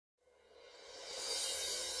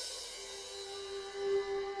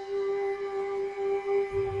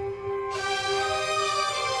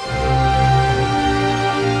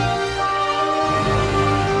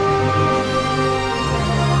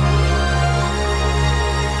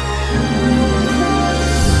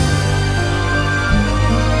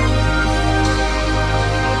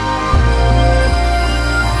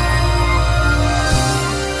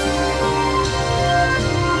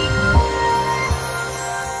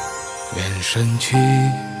愿生起，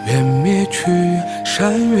愿灭去，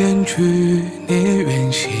善愿聚，孽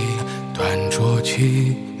愿息，断浊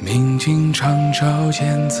气，明镜常照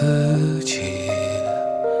见自己。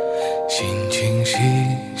心清晰，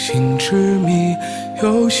心痴迷，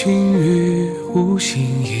有心语，无心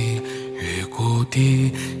意，于故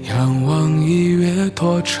地，仰望Ι跃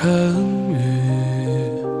脱尘欲。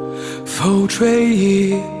否追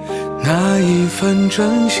忆，那一份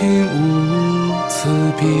真心无此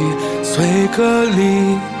彼，虽隔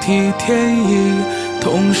离，替天意，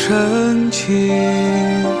同身情，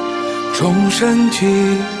众生记，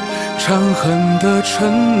长恒的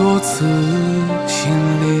承诺刺心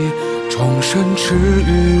里，众生痴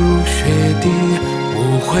愚如血滴，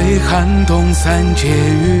无悔撼动三界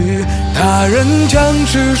域。大任将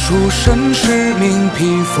至，殊胜使命，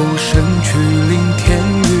匹夫身躯领天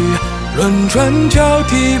谕，轮转交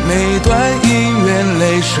替，每段因缘，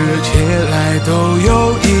累世结来都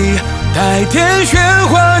有异。待天宣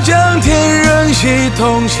化，将天人系，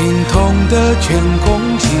同心同德建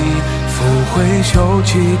功绩，福慧修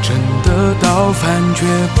齐，证得道范觉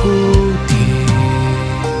菩提。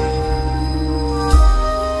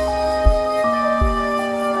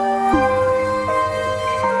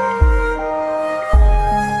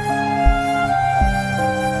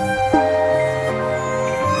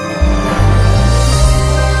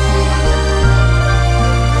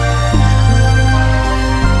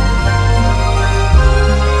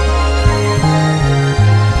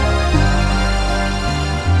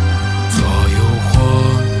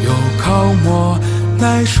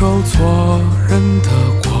乃受错人的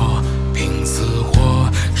过，拼死活，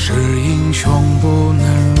是英雄不能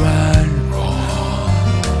软弱。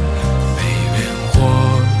悲怨火，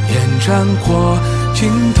焰战火，尽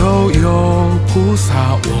头有菩萨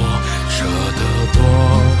我，舍得多，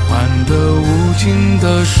换得无尽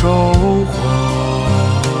的收获。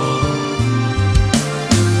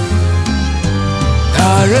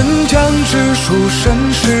大任将至，殊胜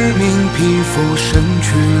使命，匹夫身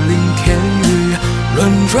躯领天谕，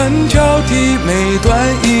轮转交替，每段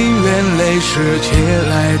因缘，累世结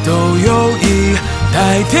来都有异。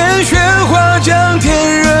待天宣化，将天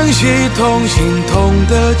人系，同心同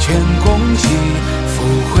德建功绩，福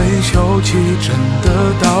慧修齐，证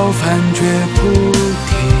得道范觉菩提。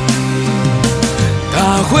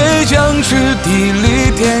大会将至，地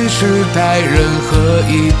利天时，待人和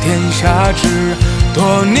宜天下治。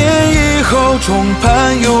多年以后，众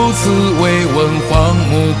盼游子，慰问皇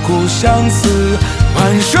母苦相思。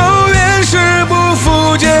完收圆事，不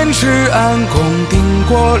负坚持，安宫定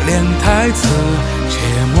国炼太子。切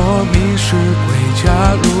莫迷失归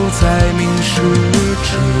家路，在明时至。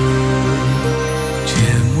切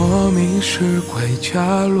莫迷失归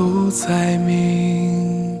家路，在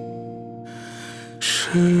明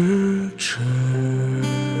时至。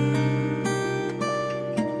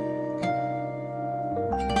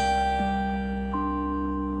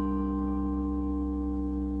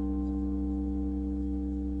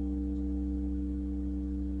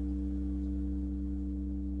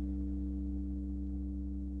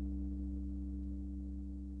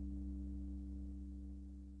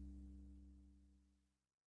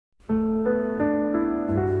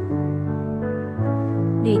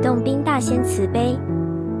吕洞宾大仙慈悲，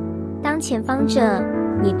当前方者，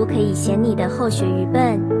你不可以嫌你的后学愚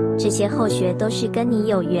笨，这些后学都是跟你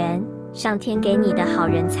有缘，上天给你的好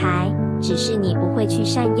人才，只是你不会去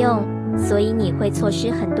善用，所以你会错失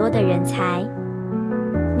很多的人才。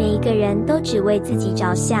每一个人都只为自己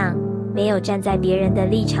着想，没有站在别人的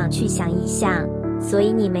立场去想一想，所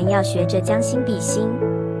以你们要学着将心比心。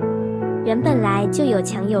人本来就有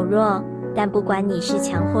强有弱，但不管你是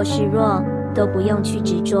强或是弱，都不用去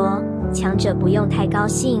执着，强者不用太高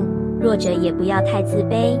兴，弱者也不要太自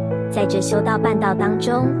卑。在这修道办道当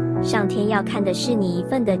中，上天要看的是你一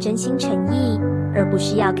份的真心诚意，而不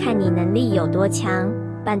是要看你能力有多强，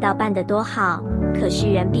办道办得多好。可是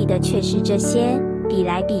人比的却是这些，比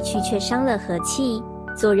来比去却伤了和气。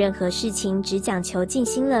做任何事情只讲求尽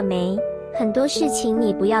心了没，很多事情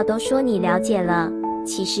你不要都说你了解了，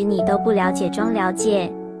其实你都不了解装了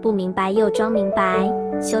解，不明白又装明白。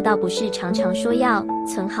修道不是常常说要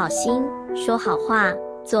存好心，说好话，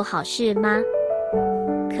做好事吗？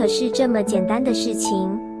可是这么简单的事情，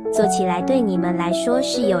做起来对你们来说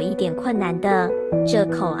是有一点困难的。这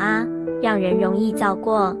口啊，让人容易造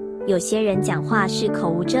过。有些人讲话是口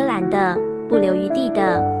无遮拦的，不留余地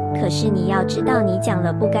的。可是你要知道，你讲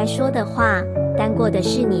了不该说的话，担过的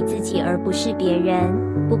是你自己，而不是别人。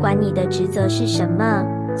不管你的职责是什么，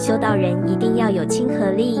修道人一定要有亲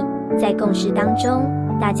和力。在共事当中，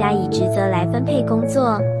大家以职责来分配工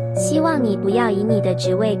作，希望你不要以你的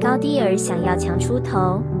职位高低而想要强出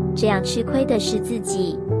头，这样吃亏的是自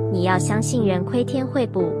己。你要相信人亏天会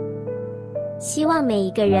补。希望每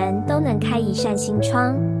一个人都能开一扇心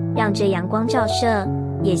窗，让这阳光照射，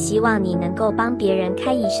也希望你能够帮别人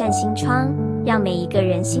开一扇心窗，让每一个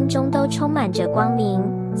人心中都充满着光明。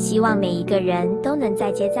希望每一个人都能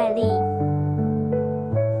再接再厉。